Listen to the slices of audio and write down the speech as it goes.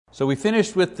So we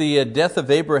finished with the death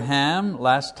of Abraham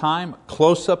last time,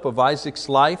 close-up of Isaac's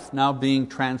life now being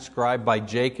transcribed by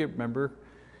Jacob. Remember,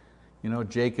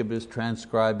 Jacob is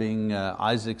transcribing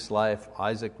Isaac's life.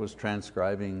 Isaac was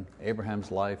transcribing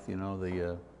Abraham's life,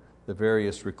 the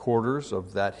various recorders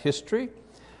of that history.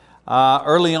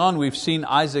 Early on we've seen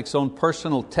Isaac's own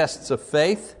personal tests of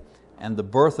faith and the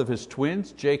birth of his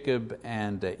twins, Jacob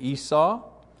and Esau.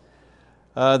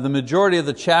 The majority of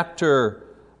the chapter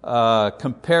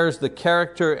compares the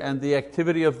character and the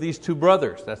activity of these two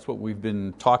brothers. That's what we've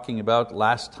been talking about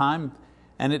last time.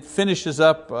 And it finishes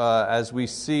up as we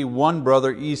see one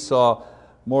brother, Esau,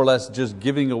 more or less just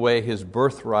giving away his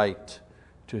birthright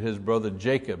to his brother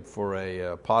Jacob for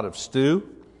a pot of stew.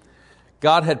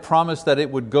 God had promised that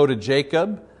it would go to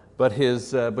Jacob, but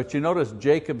you notice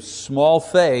Jacob's small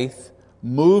faith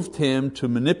moved him to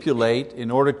manipulate in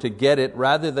order to get it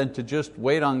rather than to just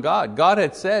wait on God. God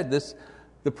had said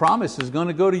the promise is going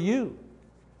to go to you.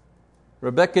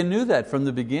 Rebekah knew that from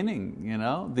the beginning.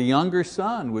 The younger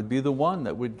son would be the one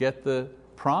that would get the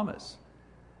promise.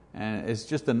 And it's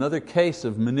just another case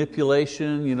of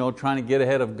manipulation, trying to get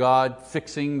ahead of God,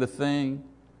 fixing the thing.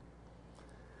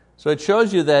 So it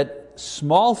shows you that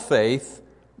small faith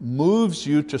moves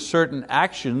you to certain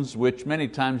actions which many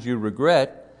times you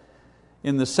regret,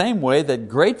 in the same way that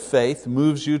great faith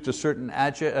moves you to certain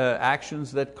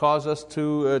actions that cause us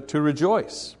to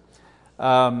rejoice.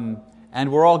 And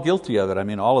we're all guilty of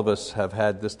it. All of us have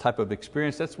had this type of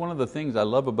experience. That's one of the things I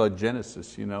love about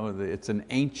Genesis. It's an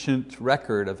ancient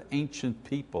record of ancient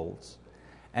peoples,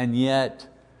 and yet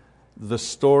the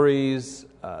stories,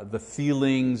 the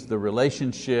feelings, the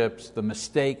relationships, the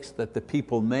mistakes that the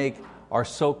people make are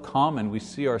so common. We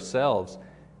see ourselves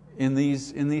in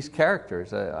these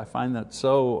characters. I find that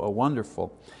so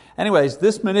wonderful. Anyways,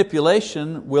 this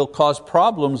manipulation will cause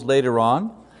problems later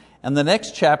on, and the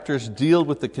next chapters deal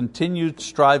with the continued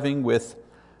striving with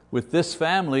this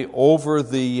family over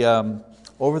the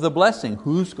blessing.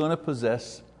 Who's going to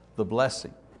possess the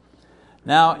blessing?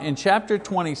 Now in chapter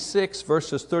 26,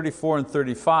 verses 34 and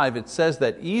 35, it says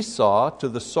that Esau, to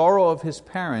the sorrow of his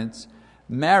parents,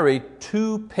 married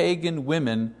 2 pagan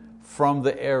women from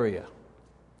the area.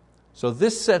 So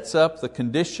this sets up the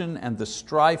condition and the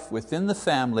strife within the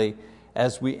family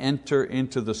as we enter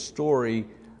into the story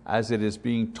as it is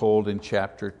being told in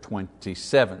chapter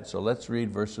 27. So let's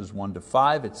read verses 1 to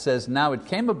 5. It says, "Now it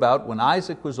came about when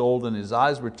Isaac was old and his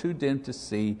eyes were too dim to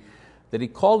see, that he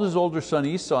called his older son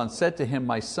Esau and said to him,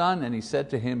 'My son,' and he said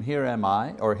to him, 'Here am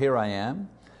I,' or 'Here I am.'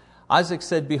 Isaac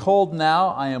said, 'Behold, now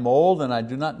I am old and I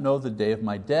do not know the day of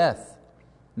my death.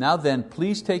 Now then,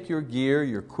 please take your gear,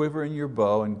 your quiver and your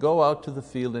bow, and go out to the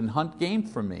field and hunt game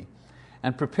for me,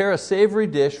 and prepare a savory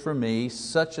dish for me,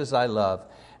 such as I love,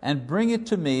 and bring it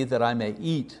to me that I may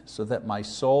eat, so that my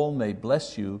soul may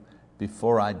bless you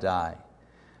before I die.'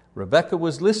 Rebekah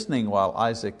was listening while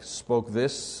Isaac spoke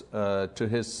this to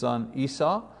his son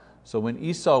Esau. So when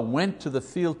Esau went to the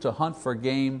field to hunt for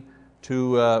game,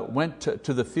 to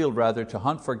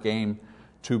hunt for game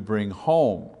to bring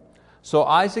home. So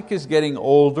Isaac is getting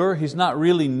older. He's not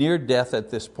really near death at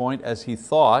this point as he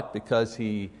thought, because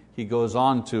he goes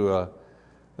on to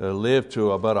live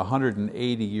to about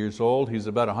 180 years old. He's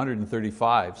about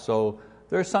 135. So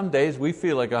there are some days we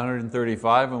feel like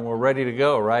 135 and we're ready to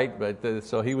go, right? But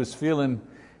so he was feeling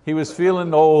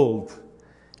old.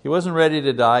 He wasn't ready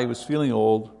to die. He was feeling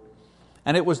old.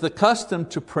 And it was the custom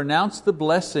to pronounce the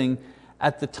blessing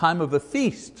at the time of a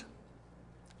feast.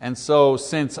 And so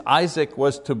since Isaac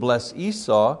was to bless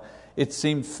Esau, it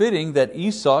seemed fitting that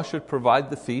Esau should provide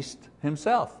the feast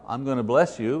himself. I'm going to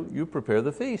bless you, you prepare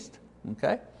the feast.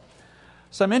 Okay?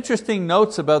 Some interesting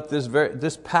notes about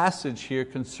this passage here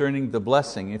concerning the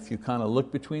blessing, if you kind of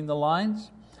look between the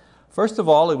lines. First of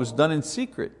all, it was done in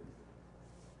secret.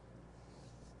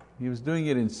 He was doing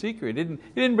it in secret. He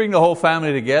didn't bring the whole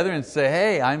family together and say,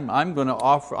 "Hey, I'm going to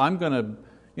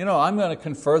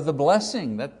confer the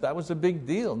blessing." That was a big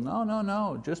deal.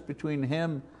 No. Just between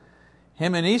him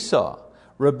and Esau.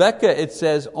 Rebekah, it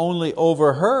says, only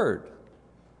overheard.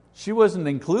 She wasn't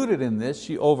included in this.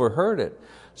 She overheard it.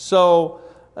 So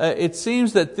it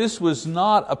seems that this was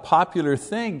not a popular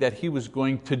thing that he was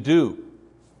going to do.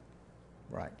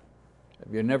 Right.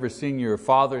 Have you never seen your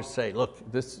father say, "Look,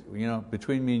 this,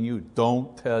 between me and you,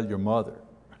 don't tell your mother."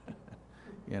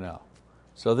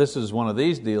 So this is one of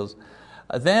these deals.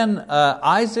 Then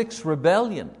Isaac's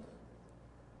rebellion.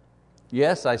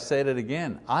 Yes, I said it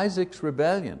again. Isaac's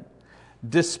rebellion.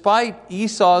 Despite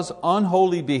Esau's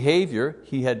unholy behavior,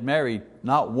 he had married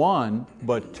not 1,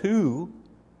 but 2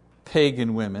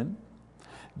 pagan women.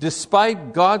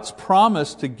 Despite God's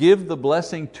promise to give the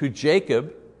blessing to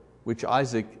Jacob, which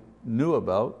Isaac knew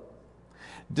about.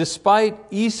 Despite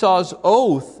Esau's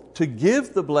oath to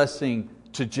give the blessing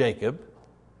to Jacob,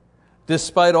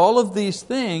 despite all of these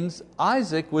things,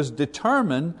 Isaac was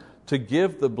determined to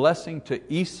give the blessing to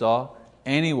Esau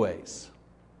anyways.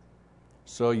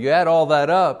 So you add all that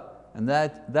up, and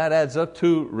that adds up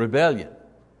to rebellion.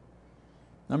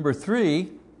 Number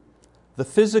 3, the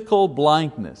physical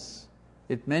blindness.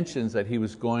 It mentions that he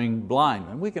was going blind,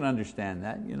 and we can understand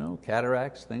that,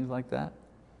 cataracts, things like that.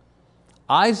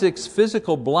 Isaac's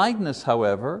physical blindness,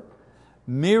 however,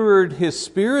 mirrored his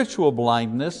spiritual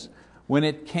blindness when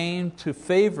it came to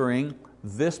favoring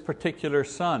this particular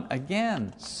son.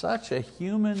 Again, such a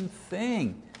human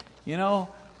thing.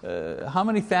 How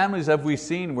many families have we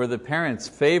seen where the parents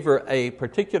favor a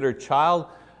particular child,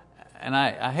 and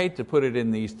I hate to put it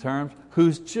in these terms,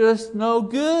 who's just no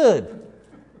good?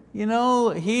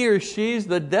 He or she's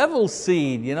the devil's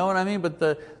seed, you know what I mean?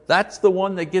 But that's the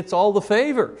one that gets all the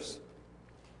favors.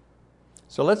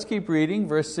 So let's keep reading,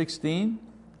 verse 16.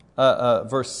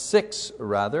 Verse 6, a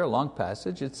long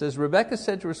passage. It says, Rebekah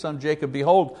said to her son Jacob,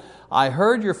 behold, I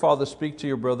heard your father speak to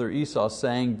your brother Esau,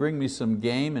 saying, bring me some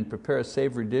game and prepare a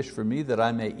savory dish for me, that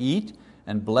I may eat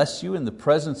and bless you in the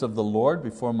presence of the Lord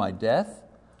before my death.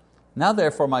 Now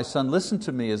therefore, my son, listen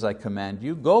to me as I command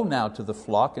you. Go now to the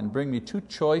flock and bring me 2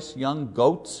 choice young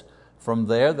goats from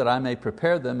there, that I may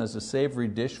prepare them as a savory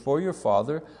dish for your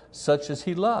father, such as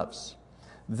he loves.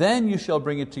 Then you shall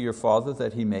bring it to your father,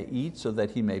 that he may eat, so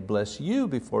that he may bless you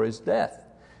before his death.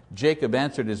 Jacob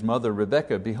answered his mother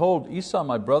Rebekah, behold, Esau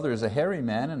my brother is a hairy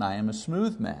man, and I am a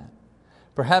smooth man.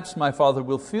 Perhaps my father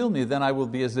will feel me, then I will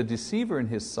be as a deceiver in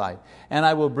his sight, and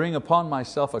I will bring upon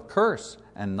myself a curse,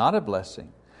 and not a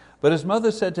blessing. But his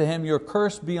mother said to him, your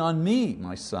curse be on me,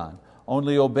 my son.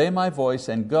 Only obey my voice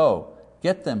and go,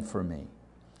 get them for me.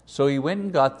 So he went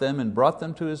and got them and brought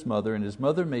them to his mother, and his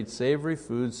mother made savory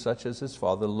foods such as his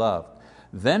father loved.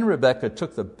 Then Rebekah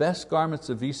took the best garments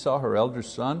of Esau, her elder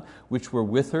son, which were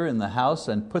with her in the house,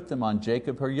 and put them on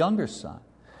Jacob, her younger son.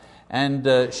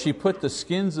 And she put the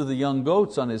skins of the young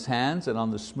goats on his hands and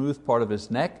on the smooth part of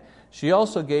his neck. She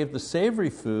also gave the savory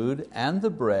food and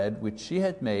the bread which she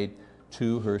had made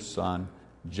to her son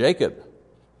Jacob.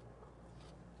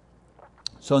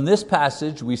 So in this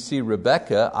passage we see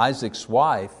Rebekah, Isaac's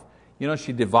wife,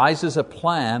 she devises a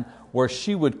plan where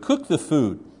she would cook the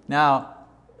food. Now,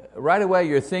 right away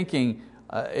you're thinking,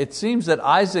 it seems that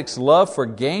Isaac's love for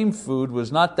game food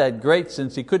was not that great,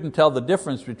 since he couldn't tell the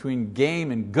difference between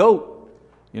game and goat.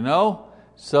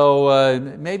 So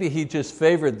maybe he just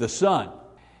favored the son.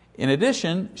 In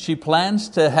addition, she plans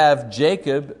to have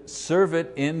Jacob serve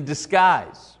it in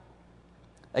disguise.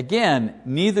 Again,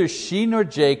 neither she nor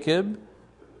Jacob,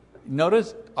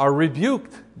 notice, are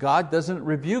rebuked. God doesn't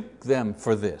rebuke them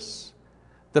for this.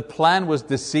 The plan was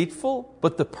deceitful,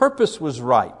 but the purpose was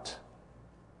right.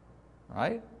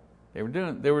 Right? They were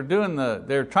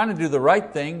trying to do the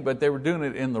right thing, but they were doing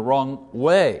it in the wrong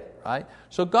way. Right?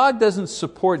 So God doesn't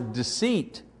support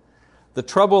deceit. The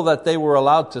trouble that they were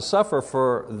allowed to suffer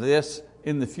for this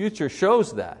in the future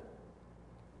shows that.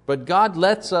 But God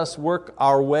lets us work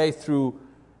our way through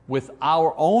with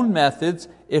our own methods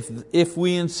if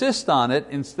we insist on it,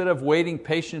 instead of waiting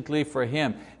patiently for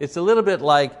Him. It's a little bit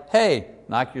like, hey,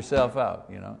 knock yourself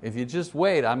out. If you just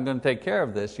wait, I'm going to take care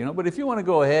of this. But if you want to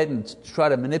go ahead and try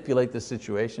to manipulate the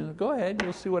situation, go ahead,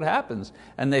 you'll see what happens.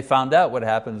 And they found out what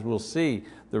happens. We'll see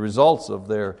the results of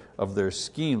their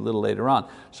scheme a little later on.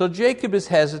 So Jacob is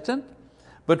hesitant,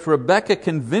 but Rebekah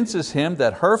convinces him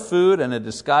that her food and a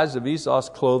disguise of Esau's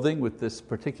clothing with this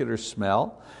particular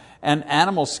smell, and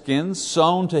animal skins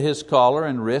sewn to his collar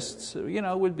and wrists,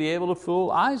 would be able to fool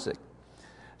Isaac.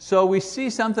 So we see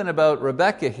something about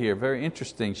Rebekah here, very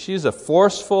interesting. She's a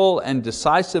forceful and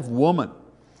decisive woman.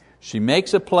 She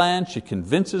makes a plan, she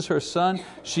convinces her son,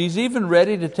 she's even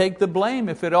ready to take the blame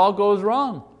if it all goes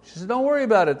wrong. She says, don't worry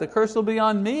about it, the curse will be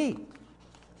on me.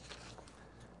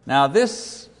 Now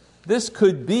this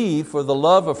could be for the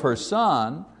love of her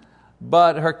son,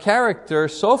 but her character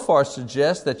so far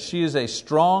suggests that she is a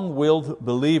strong-willed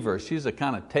believer. She's a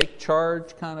kind of take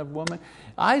charge kind of woman.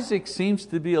 Isaac seems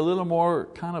to be a little more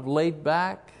kind of laid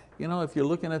back. If you're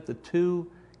looking at the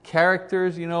two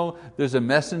characters, there's a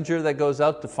messenger that goes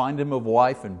out to find him a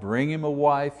wife and bring him a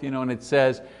wife, and it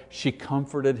says she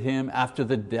comforted him after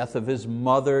the death of his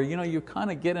mother. You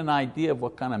kind of get an idea of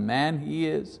what kind of man he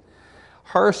is.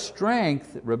 Her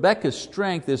strength, Rebekah's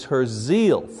strength, is her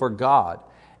zeal for God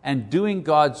and doing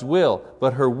God's will,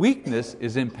 but her weakness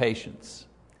is impatience.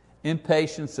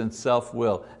 Impatience and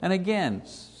self-will. And again,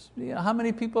 how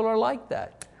many people are like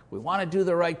that? We want to do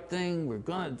the right thing. We're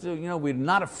going to do, we're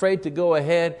not afraid to go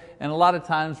ahead. And a lot of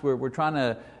times we're trying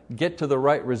to get to the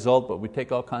right result, but we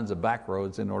take all kinds of back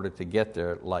roads in order to get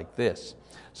there like this.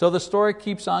 So the story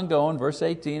keeps on going. Verse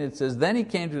 18, it says, then he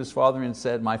came to his father and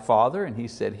said, my father. And he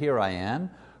said, here I am.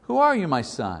 Who are you, my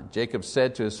son? Jacob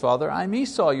said to his father, I'm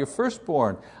Esau, your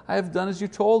firstborn. I have done as you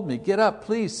told me. Get up,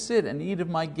 please sit and eat of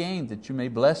my gain, that you may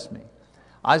bless me.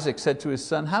 Isaac said to his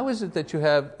son, how is it that you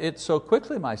have it so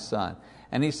quickly, my son?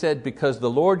 And he said, because the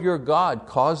Lord your God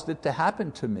caused it to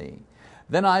happen to me.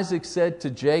 Then Isaac said to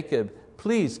Jacob,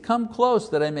 please come close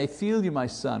that I may feel you, my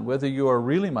son, whether you are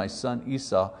really my son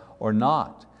Esau or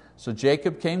not. So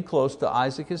Jacob came close to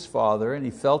Isaac his father, and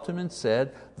he felt him and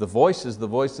said, the voice is the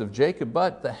voice of Jacob,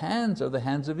 but the hands are the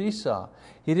hands of Esau.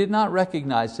 He did not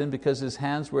recognize him because his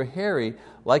hands were hairy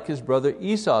like his brother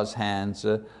Esau's hands,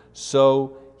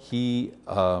 so he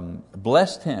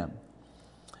blessed him.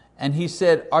 And he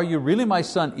said, are you really my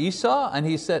son Esau? And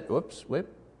he said, let's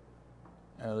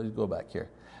go back here.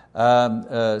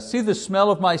 See, the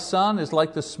smell of my son is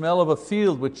like the smell of a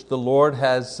field which the Lord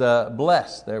has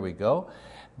blessed. There we go.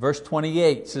 Verse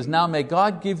 28 says, now may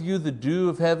God give you the dew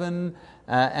of heaven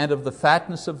and of the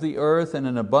fatness of the earth and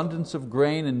an abundance of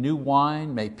grain and new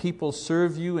wine. May people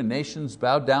serve you and nations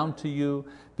bow down to you.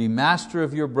 Be master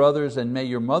of your brothers, and may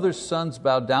your mother's sons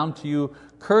bow down to you.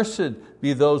 Cursed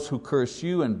be those who curse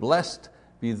you, and blessed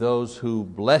be those who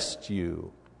blessed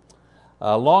you.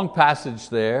 A long passage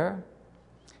there.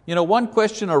 One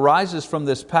question arises from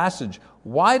this passage.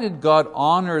 Why did God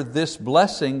honor this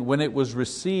blessing when it was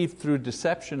received through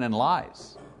deception and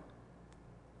lies?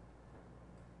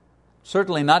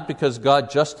 Certainly not because God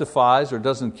justifies or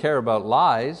doesn't care about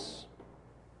lies.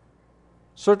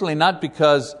 Certainly not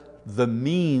because the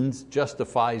means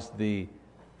justifies the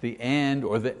end,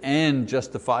 or the end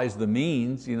justifies the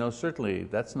means. Certainly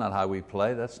that's not how we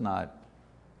play. That's not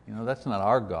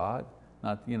our God.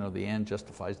 Not the end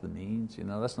justifies the means.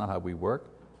 That's not how we work.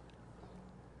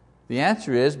 The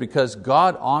answer is because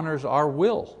God honors our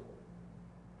will.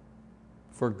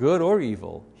 For good or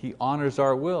evil, He honors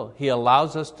our will. He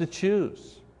allows us to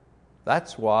choose.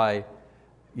 That's why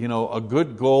a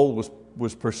good goal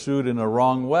was pursued in a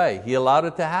wrong way. He allowed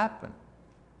it to happen.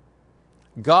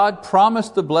 God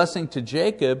promised the blessing to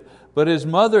Jacob, but his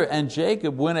mother and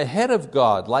Jacob went ahead of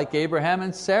God, like Abraham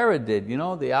and Sarah did.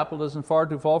 The apple doesn't far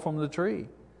to fall from the tree.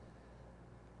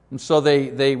 And so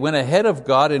they went ahead of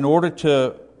God in order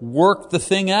to work the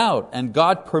thing out, and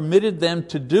God permitted them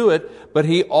to do it, but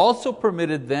He also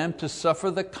permitted them to suffer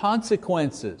the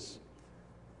consequences.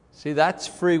 See, that's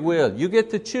free will. You get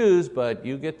to choose, but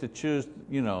you get to choose,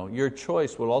 your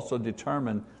choice will also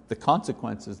determine the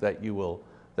consequences that you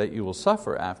will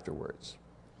suffer afterwards.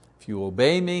 If you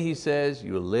obey me, He says,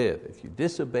 you will live. If you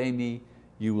disobey me,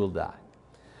 you will die.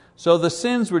 So the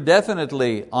sins were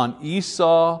definitely on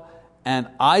Esau and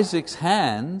Isaac's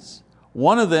hands.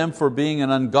 One of them for being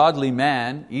an ungodly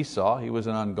man, Esau, he was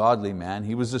an ungodly man,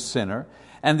 he was a sinner.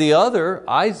 And the other,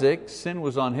 Isaac, sin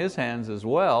was on his hands as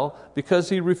well because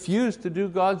he refused to do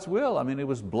God's will. It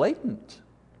was blatant.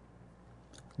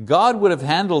 God would have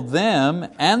handled them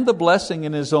and the blessing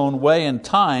in His own way and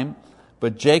time,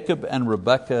 but Jacob and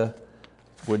Rebekah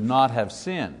would not have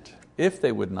sinned, if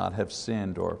they would not have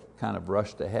sinned or kind of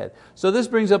rushed ahead. So this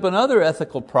brings up another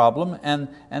ethical problem, and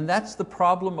that's the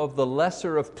problem of the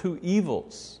lesser of two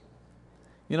evils.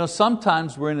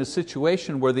 Sometimes we're in a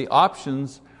situation where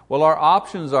our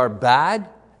options are bad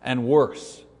and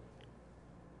worse.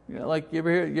 Like you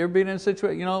ever been in a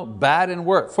situation, bad and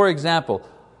worse. For example,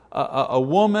 a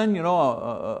woman,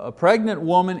 a pregnant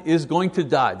woman is going to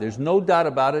die. There's no doubt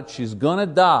about it. She's going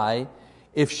to die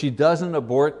if she doesn't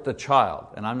abort the child.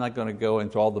 And I'm not going to go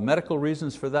into all the medical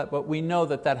reasons for that, but we know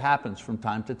that happens from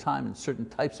time to time in certain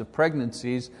types of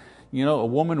pregnancies. A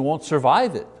woman won't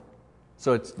survive it.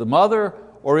 So it's the mother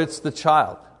or it's the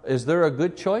child. Is there a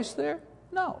good choice there?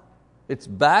 No. It's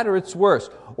bad or it's worse.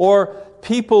 Or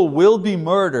people will be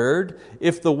murdered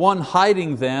if the one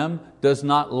hiding them does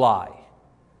not lie.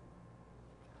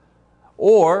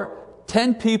 Or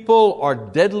 10 people are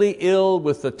deadly ill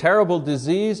with a terrible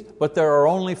disease, but there are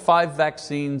only 5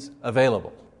 vaccines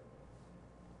available.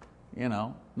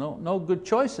 No good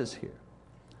choices here.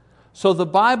 So the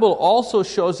Bible also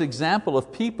shows example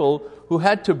of people who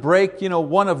had to break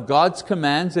one of God's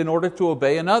commands in order to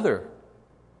obey another.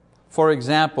 For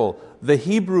example, the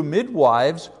Hebrew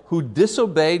midwives who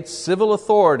disobeyed civil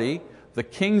authority. The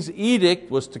king's edict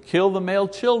was to kill the male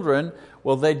children.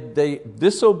 Well, they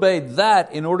disobeyed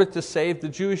that in order to save the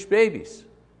Jewish babies.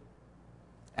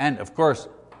 And of course,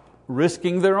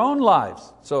 risking their own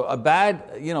lives. So a bad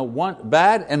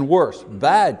and worse.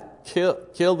 Bad,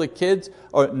 kill the kids,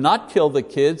 or not kill the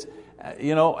kids,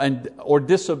 or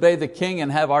disobey the king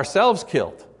and have ourselves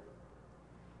killed.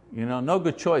 No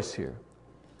good choice here.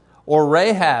 Or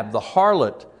Rahab, the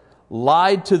harlot,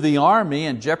 lied to the army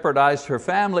and jeopardized her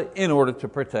family in order to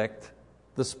protect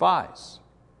the spies.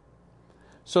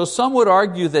 So some would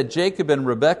argue that Jacob and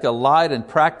Rebekah lied and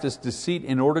practiced deceit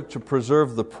in order to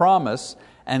preserve the promise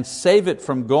and save it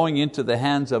from going into the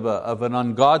hands of an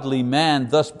ungodly man,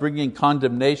 thus bringing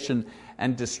condemnation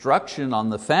and destruction on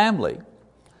the family.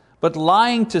 But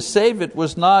lying to save it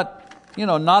was not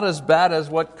as bad as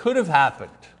what could have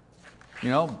happened.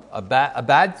 A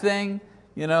bad thing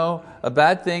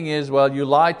is, well, you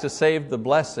lied to save the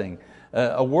blessing.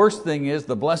 A worse thing is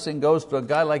the blessing goes to a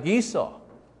guy like Esau.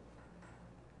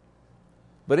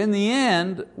 But in the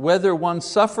end, whether one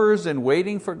suffers in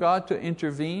waiting for God to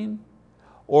intervene,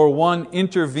 or one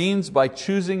intervenes by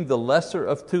choosing the lesser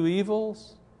of two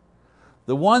evils,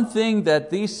 the one thing that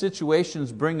these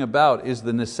situations bring about is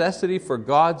the necessity for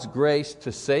God's grace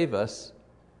to save us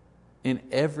in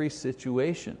every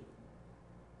situation.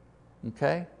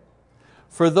 Okay?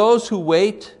 For those who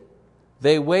wait,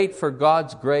 they wait for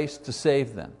God's grace to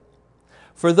save them.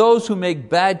 For those who make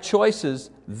bad choices,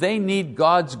 they need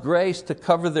God's grace to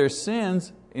cover their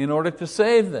sins in order to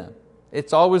save them.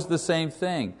 It's always the same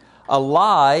thing. A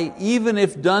lie, even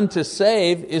if done to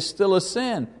save, is still a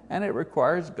sin, and it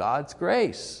requires God's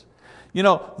grace.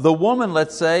 The woman,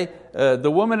 let's say,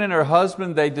 the woman and her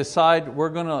husband, they decide, we're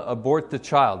going to abort the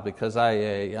child because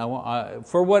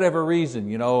for whatever reason,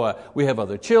 we have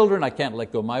other children, I can't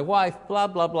let go of my wife, blah,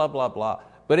 blah, blah, blah, blah.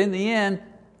 But in the end,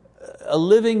 a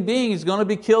living being is going to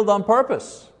be killed on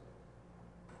purpose.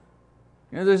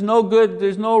 There's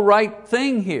no right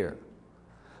thing here.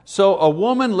 So a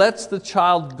woman lets the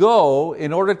child go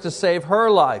in order to save her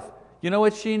life. You know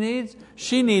what she needs?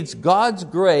 She needs God's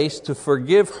grace to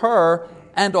forgive her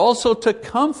and also to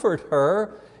comfort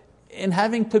her in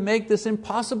having to make this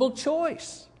impossible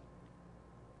choice.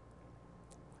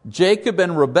 Jacob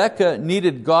and Rebekah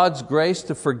needed God's grace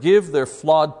to forgive their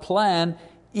flawed plan,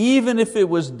 even if it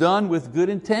was done with good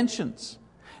intentions.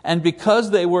 And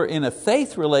because they were in a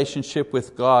faith relationship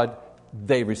with God,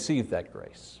 they received that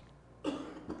grace.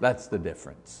 That's the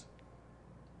difference.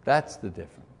 That's the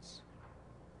difference.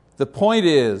 The point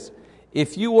is,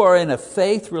 if you are in a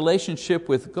faith relationship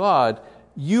with God,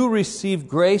 you receive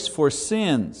grace for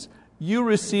sins. You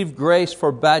receive grace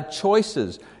for bad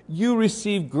choices. You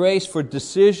receive grace for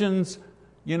decisions,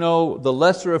 the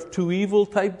lesser of two evil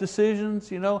type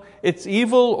decisions. It's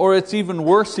evil or it's even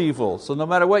worse evil. So no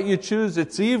matter what you choose,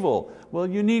 it's evil. Well,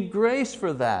 you need grace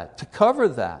for that, to cover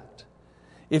that.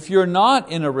 If you're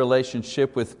not in a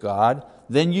relationship with God,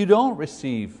 then you don't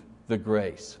receive the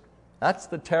grace. That's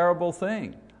the terrible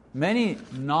thing. Many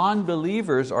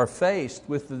non-believers are faced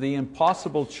with the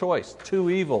impossible choice, two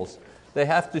evils. They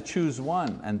have to choose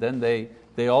one, and then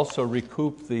they also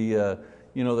recoup the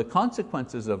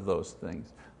consequences of those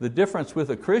things. The difference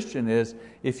with a Christian is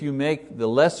if you make the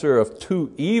lesser of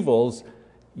two evils,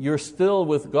 you're still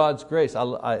with God's grace.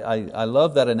 I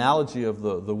love that analogy of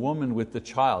the woman with the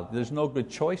child. There's no good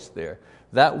choice there.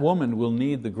 That woman will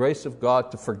need the grace of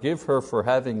God to forgive her for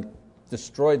having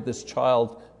destroyed this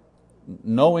child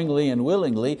knowingly and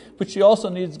willingly, but she also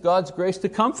needs God's grace to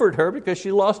comfort her because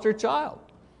she lost her child.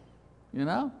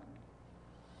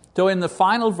 So in the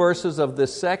final verses of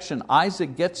this section,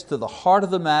 Isaac gets to the heart of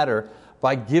the matter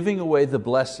by giving away the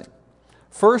blessing.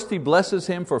 First, he blesses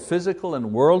him for physical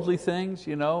and worldly things,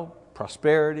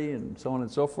 prosperity and so on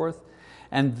and so forth.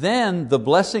 And then the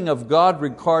blessing of God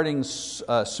regarding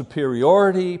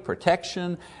superiority,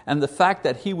 protection, and the fact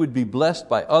that he would be blessed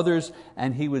by others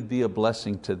and he would be a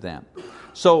blessing to them.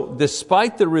 So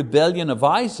despite the rebellion of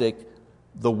Isaac,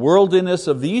 the worldliness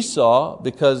of Esau,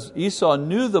 because Esau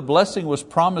knew the blessing was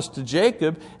promised to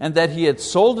Jacob and that he had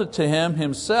sold it to him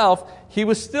himself, he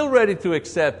was still ready to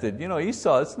accept it.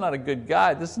 Esau, it's not a good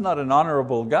guy. This is not an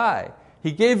honorable guy.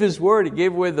 He gave his word. He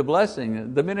gave away the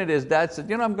blessing. The minute his dad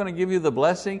said, I'm going to give you the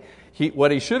blessing,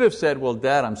 what he should have said, well,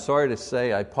 Dad, I'm sorry to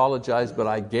say, I apologize, but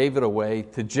I gave it away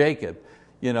to Jacob.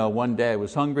 One day I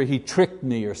was hungry, he tricked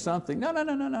me or something.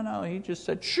 No. He just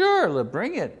said, sure,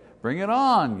 bring it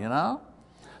on.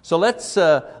 So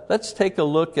let's take a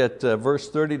look at verse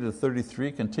 30 to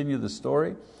 33, continue the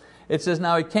story. It says,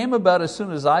 now it came about as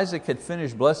soon as Isaac had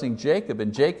finished blessing Jacob,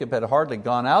 and Jacob had hardly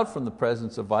gone out from the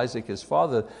presence of Isaac his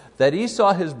father, that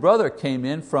Esau his brother came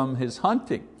in from his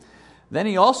hunting. Then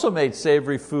he also made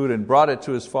savory food and brought it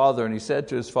to his father, and he said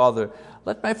to his father,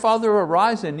 let my father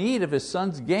arise and eat of his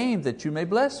son's game, that you may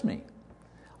bless me.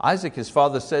 Isaac his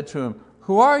father said to him,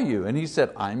 who are you? And he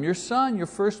said, I'm your son, your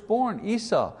firstborn,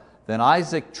 Esau. Then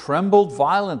Isaac trembled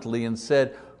violently and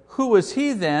said, "Who was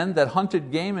he then that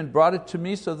hunted game and brought it to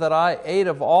me so that I ate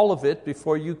of all of it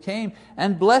before you came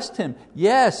and blessed him?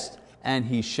 Yes, and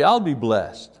he shall be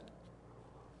blessed."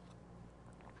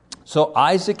 So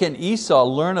Isaac and Esau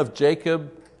learn of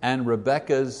Jacob and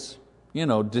Rebekah's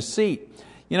deceit.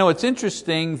 It's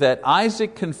interesting that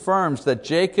Isaac confirms that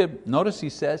Jacob, notice he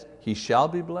says, he shall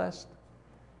be blessed.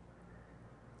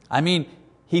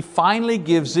 He finally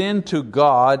gives in to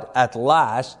God at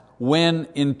last when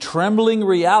in trembling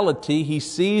reality he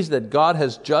sees that God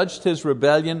has judged his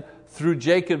rebellion through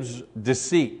Jacob's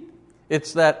deceit.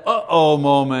 It's that uh-oh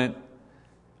moment.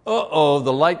 Uh-oh,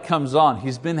 the light comes on.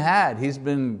 He's been had. He's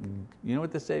been,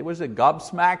 what they say, what is it,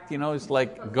 gobsmacked? It's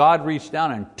like God reached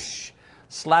down and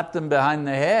slapped him behind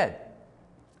the head.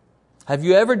 Have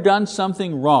you ever done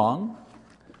something wrong?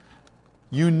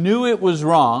 You knew it was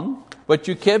wrong, but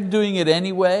you kept doing it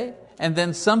anyway, and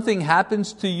then something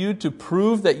happens to you to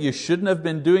prove that you shouldn't have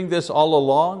been doing this all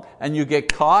along, and you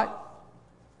get caught?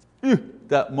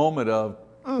 That moment of,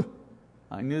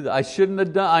 I knew that I shouldn't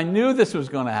have done, I knew this was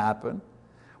going to happen.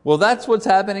 Well, that's what's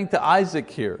happening to Isaac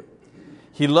here.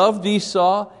 He loved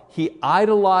Esau, he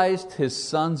idolized his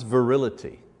son's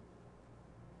virility.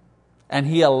 And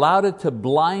he allowed it to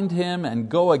blind him and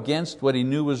go against what he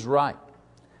knew was right.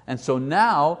 And so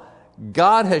now,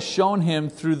 God has shown him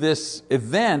through this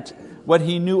event what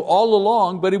he knew all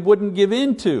along, but he wouldn't give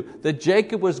in to, that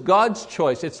Jacob was God's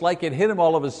choice. It's like it hit him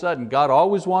all of a sudden. God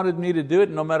always wanted me to do it,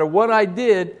 and no matter what I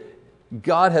did,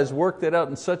 God has worked it out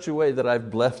in such a way that I've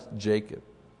blessed Jacob.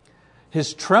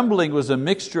 His trembling was a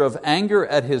mixture of anger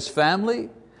at his family,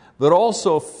 but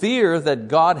also fear that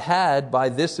God had, by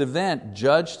this event,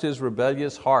 judged his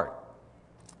rebellious heart.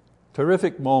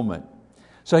 Terrific moment.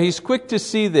 So he's quick to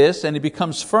see this and he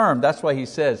becomes firm. That's why he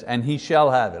says, and he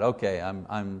shall have it. Okay,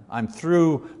 I'm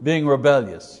through being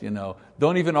rebellious.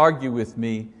 Don't even argue with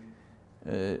me.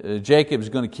 Jacob's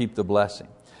going to keep the blessing.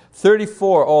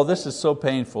 34, this is so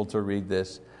painful to read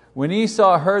this. When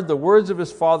Esau heard the words of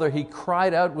his father, he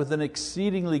cried out with an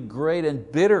exceedingly great and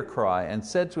bitter cry and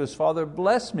said to his father,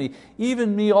 "Bless me,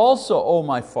 even me also, O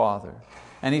my father."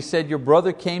 And he said, "Your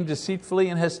brother came deceitfully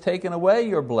and has taken away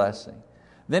your blessing."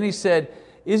 Then he said,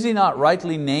 "Is he not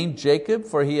rightly named Jacob,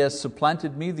 for he has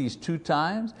supplanted me these 2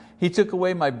 times? He took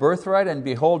away my birthright, and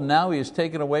behold, now he has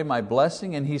taken away my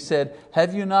blessing." And he said,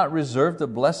 "Have you not reserved a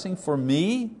blessing for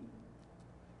me?"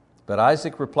 But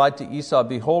Isaac replied to Esau,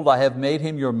 "Behold, I have made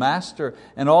him your master,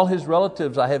 and all his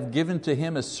relatives I have given to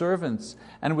him as servants,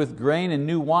 and with grain and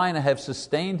new wine I have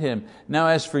sustained him. Now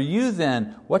as for you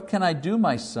then, what can I do,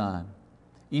 my son?"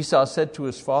 Esau said to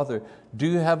his father, "Do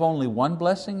you have only one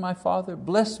blessing, my father?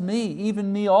 Bless me,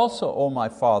 even me also, O my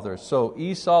father." So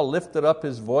Esau lifted up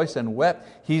his voice and wept.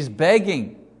 He's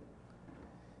begging.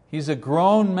 He's a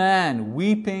grown man,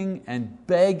 weeping and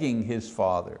begging his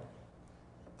father.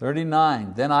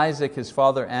 39, then Isaac his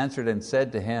father answered and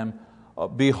said to him,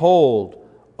 "Behold,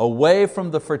 away from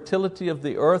the fertility of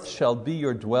the earth shall be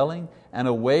your dwelling, and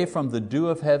away from the dew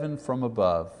of heaven from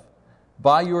above.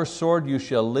 By your sword you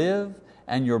shall live,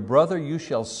 and your brother you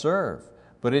shall serve.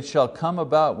 But it shall come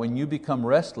about when you become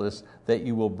restless that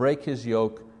you will break his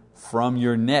yoke from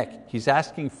your neck." He's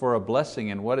asking for a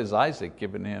blessing, and what is Isaac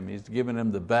giving him? He's giving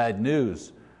him the bad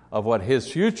news of what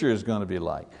his future is going to be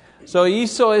like. So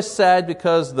Esau is sad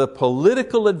because the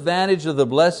political advantage of the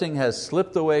blessing has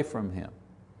slipped away from him.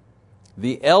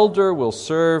 The elder will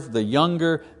serve the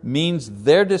younger means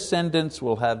their descendants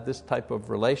will have this type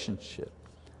of relationship.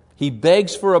 He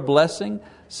begs for a blessing.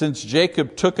 Since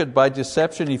Jacob took it by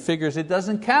deception, he figures it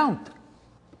doesn't count.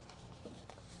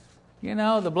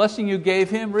 The blessing you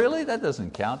gave him, really? That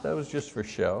doesn't count. That was just for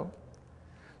show.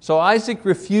 So Isaac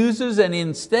refuses, and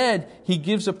instead he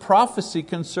gives a prophecy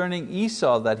concerning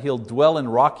Esau, that he'll dwell in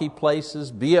rocky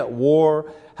places, be at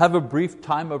war, have a brief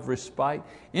time of respite.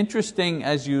 Interesting,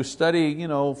 as you study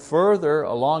further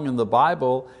along in the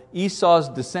Bible, Esau's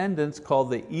descendants, called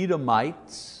the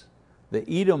Edomites,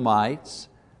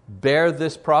 bear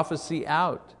this prophecy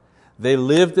out. They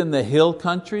lived in the hill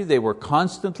country, they were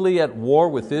constantly at war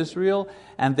with Israel,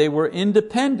 and they were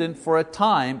independent for a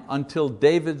time until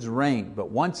David's reign.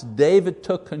 But once David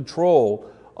took control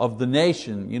of the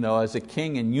nation, as a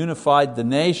king, and unified the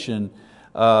nation,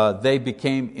 they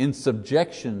became in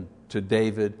subjection to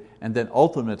David, and then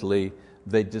ultimately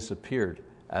they disappeared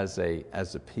as a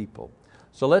people.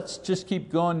 So let's just keep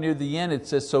going near the end. It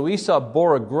says, so Esau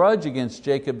bore a grudge against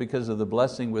Jacob because of the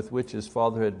blessing with which his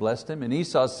father had blessed him. And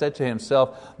Esau said to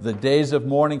himself, the days of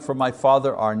mourning for my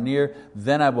father are near,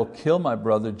 then I will kill my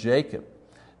brother Jacob.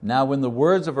 Now when the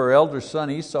words of her elder son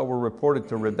Esau were reported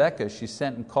to Rebekah, she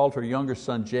sent and called her younger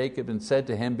son Jacob and said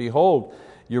to him, Behold,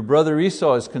 your brother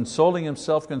Esau is consoling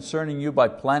himself concerning you by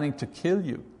planning to kill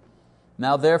you.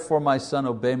 Now therefore, my son,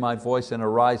 obey my voice and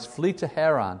arise, flee to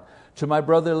Haran, to my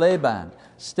brother Laban.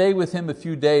 Stay with him a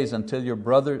few days until your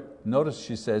brother, notice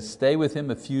she says, stay with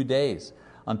him a few days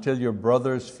until your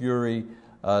brother's fury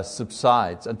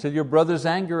subsides, until your brother's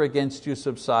anger against you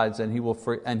subsides and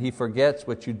he forgets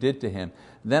what you did to him.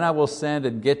 Then I will send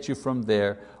and get you from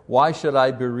there. Why should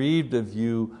I be bereaved of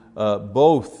you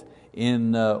both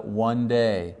in one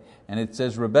day? And it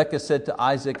says, Rebekah said to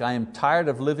Isaac, I am tired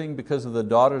of living because of the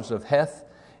daughters of Heth.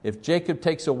 If Jacob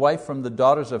takes a wife from the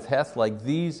daughters of Heth like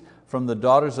these from the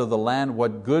daughters of the land,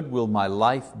 what good will my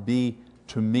life be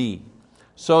to me?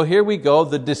 So here we go.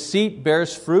 The deceit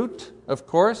bears fruit, of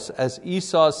course, as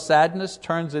Esau's sadness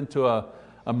turns into a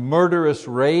murderous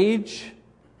rage.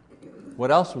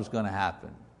 What else was going to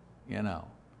happen?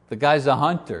 The guy's a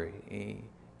hunter,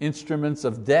 instruments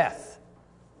of death.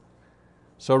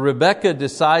 So Rebekah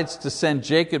decides to send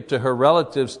Jacob to her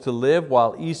relatives to live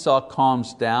while Esau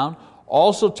calms down,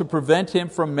 also to prevent him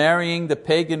from marrying the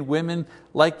pagan women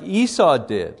like Esau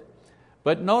did.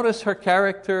 But notice her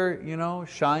character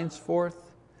shines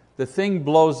forth. The thing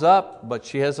blows up, but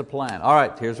she has a plan. All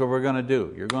right, here's what we're going to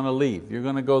do. You're going to leave. You're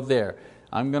going to go there.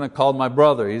 I'm going to call my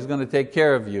brother. He's going to take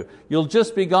care of you. You'll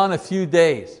just be gone a few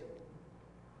days.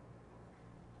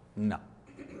 No,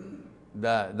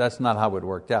 that's not how it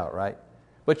worked out, right?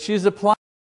 But she's a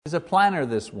planner,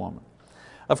 this woman.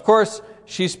 Of course,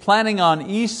 she's planning on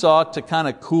Esau to kind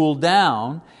of cool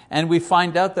down, and we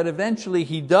find out that eventually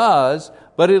he does,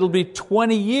 but it'll be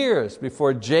 20 years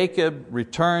before Jacob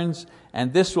returns,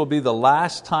 and this will be the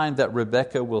last time that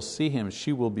Rebekah will see him.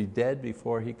 She will be dead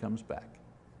before he comes back.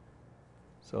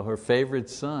 So her favorite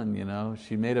son,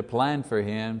 she made a plan for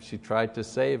him, she tried to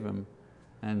save him,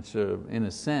 and so in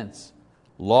a sense,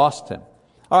 lost him.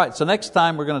 All right, so next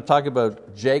time we're going to talk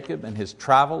about Jacob and his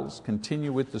travels,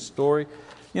 continue with the story.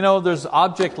 There's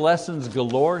object lessons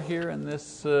galore here in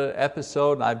this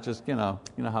episode. I've just, you know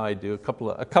how I do, a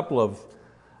couple of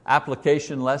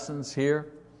application lessons here.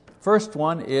 First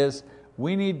one is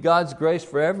we need God's grace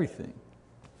for everything.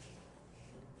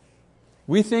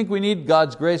 We think we need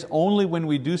God's grace only when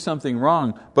we do something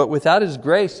wrong, but without His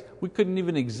grace, we couldn't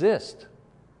even exist.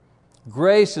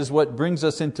 Grace is what brings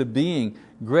us into being.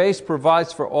 Grace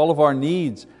provides for all of our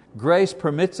needs. Grace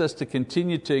permits us to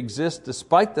continue to exist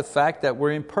despite the fact that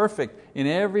we're imperfect in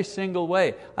every single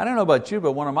way. I don't know about you,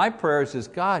 but one of my prayers is,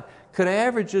 God, could I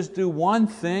ever just do one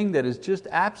thing that is just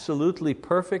absolutely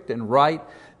perfect and right?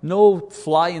 No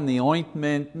fly in the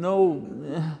ointment,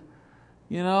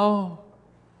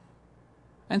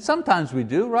 And sometimes we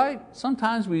do, right?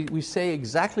 Sometimes we say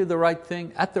exactly the right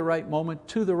thing at the right moment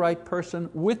to the right person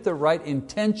with the right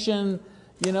intention,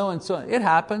 and so it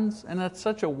happens, and it's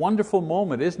such a wonderful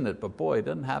moment, isn't it? But boy, it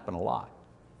doesn't happen a lot.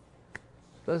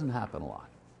 It doesn't happen a lot.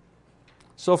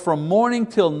 So from morning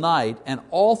till night and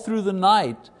all through the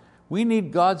night, we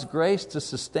need God's grace to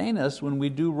sustain us when we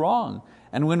do wrong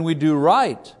and when we do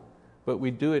right, but we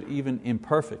do it even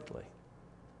imperfectly.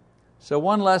 So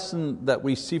one lesson that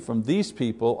we see from these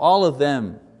people, all of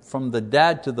them, from the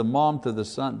dad to the mom to the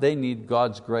son, they need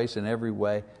God's grace in every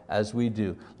way as we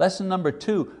do. Lesson number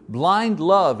 2, blind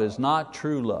love is not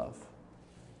true love.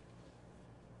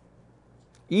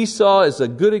 Esau is a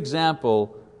good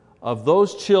example of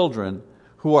those children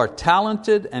who are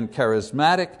talented and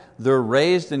charismatic. They're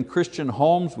raised in Christian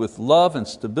homes with love and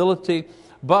stability,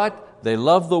 but they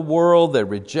love the world, they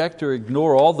reject or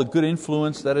ignore all the good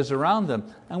influence that is around them.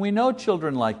 And we know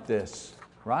children like this,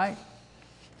 right?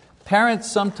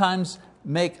 Parents sometimes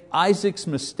make Isaac's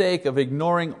mistake of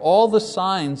ignoring all the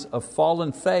signs of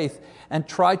fallen faith and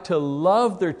try to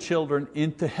love their children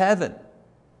into heaven.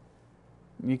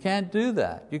 You can't do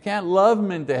that. You can't love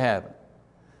them into heaven.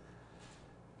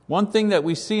 One thing that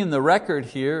we see in the record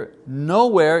here,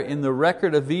 nowhere in the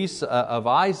record of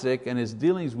Isaac and his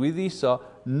dealings with Esau,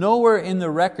 nowhere in the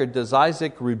record does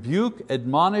Isaac rebuke,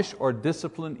 admonish, or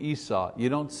discipline Esau. You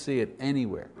don't see it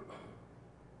anywhere.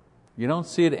 You don't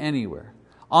see it anywhere.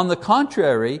 On the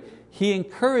contrary, he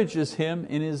encourages him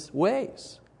in his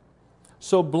ways.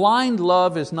 So blind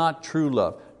love is not true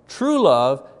love. True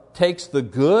love takes the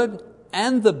good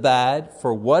and the bad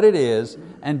for what it is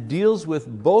and deals with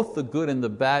both the good and the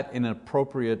bad in an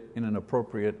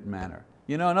appropriate manner.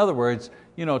 In other words,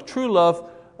 true love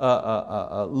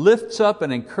lifts up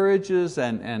and encourages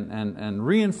and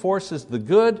reinforces the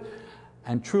good,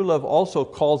 and true love also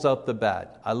calls out the bad.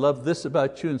 I love this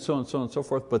about you and so and so and so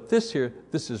forth, but this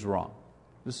is wrong.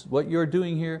 This is what you're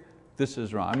doing here, This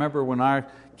is wrong. I remember when our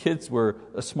kids were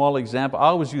a small example, I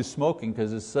always use smoking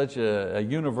because it's such a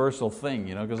universal thing,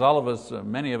 because all of us,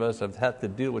 many of us have had to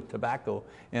deal with tobacco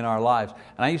in our lives.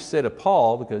 And I used to say to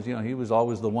Paul, because he was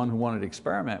always the one who wanted to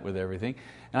experiment with everything,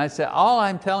 and I'd say, all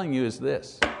I'm telling you is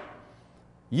this.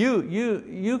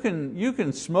 You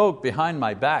can smoke behind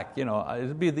my back.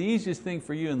 It'd be the easiest thing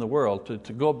for you in the world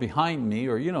to go behind me,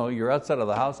 or you're outside of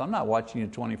the house. I'm not watching you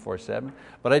 24/7.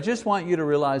 But I just want you to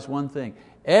realize one thing.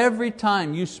 Every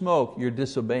time you smoke, you're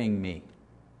disobeying me.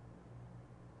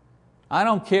 I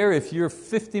don't care if you're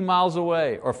 50 miles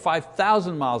away or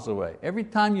 5,000 miles away. Every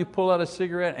time you pull out a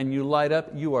cigarette and you light up,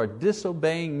 you are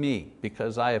disobeying me,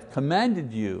 because I have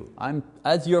commanded you. I'm,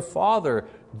 as your father,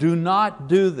 do not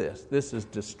do this. This is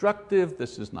destructive.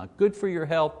 This is not good for your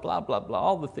health, blah, blah, blah,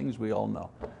 all the things we all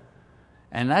know.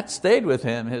 And that stayed with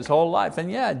him his whole life.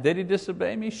 And yeah, did he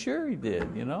disobey me? Sure he did.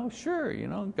 Sure.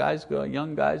 Young guys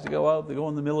go out, they go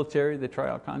in the military, they try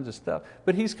all kinds of stuff.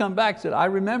 But he's come back and said, I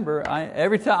remember,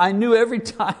 I knew every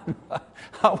time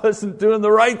I wasn't doing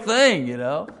the right thing.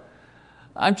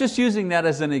 I'm just using that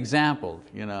as an example.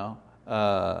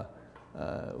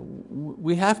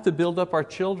 We have to build up our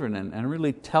children and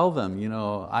really tell them,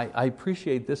 I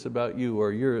appreciate this about you,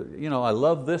 or I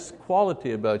love this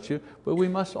quality about you, but we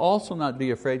must also not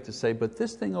be afraid to say, but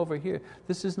this thing over here,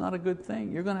 this is not a good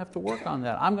thing. You're going to have to work on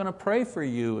that. I'm going to pray for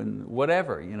you and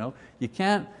whatever. You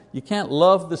can't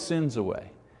love the sins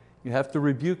away. You have to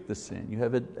rebuke the sin. You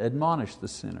have to admonish the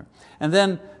sinner. And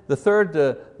then the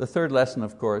third lesson,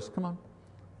 of course, come on,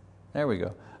 there we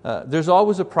go. There's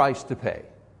always a price to pay.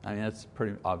 That's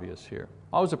pretty obvious here.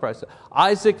 Always a price.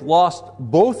 Isaac lost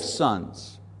both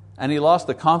sons, and he lost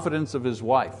the confidence of his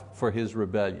wife for his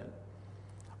rebellion.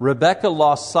 Rebekah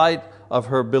lost sight of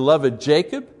her beloved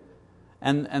Jacob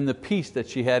and the peace that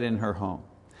she had in her home.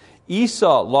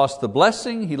 Esau lost the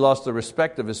blessing, he lost the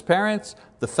respect of his parents,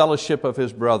 the fellowship of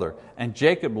his brother, and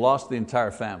Jacob lost the entire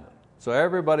family. So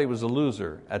everybody was a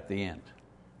loser at the end.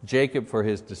 Jacob for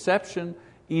his deception,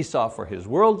 Esau for his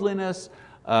worldliness,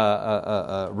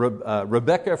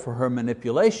 Rebekah for her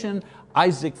manipulation,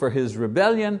 Isaac for his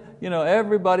rebellion.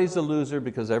 Everybody's a loser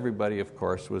because everybody, of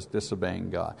course, was disobeying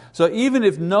God. So even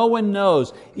if no one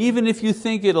knows, even if you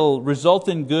think it'll result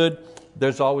in good,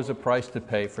 there's always a price to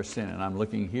pay for sin. And I'm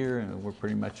looking here, and we're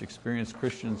pretty much experienced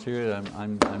Christians here.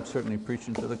 I'm certainly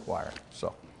preaching to the choir.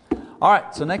 So, all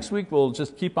right. So next week we'll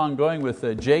just keep on going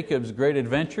with Jacob's great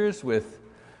adventures with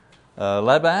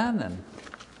Laban and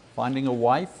finding a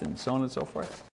wife and so on and so forth.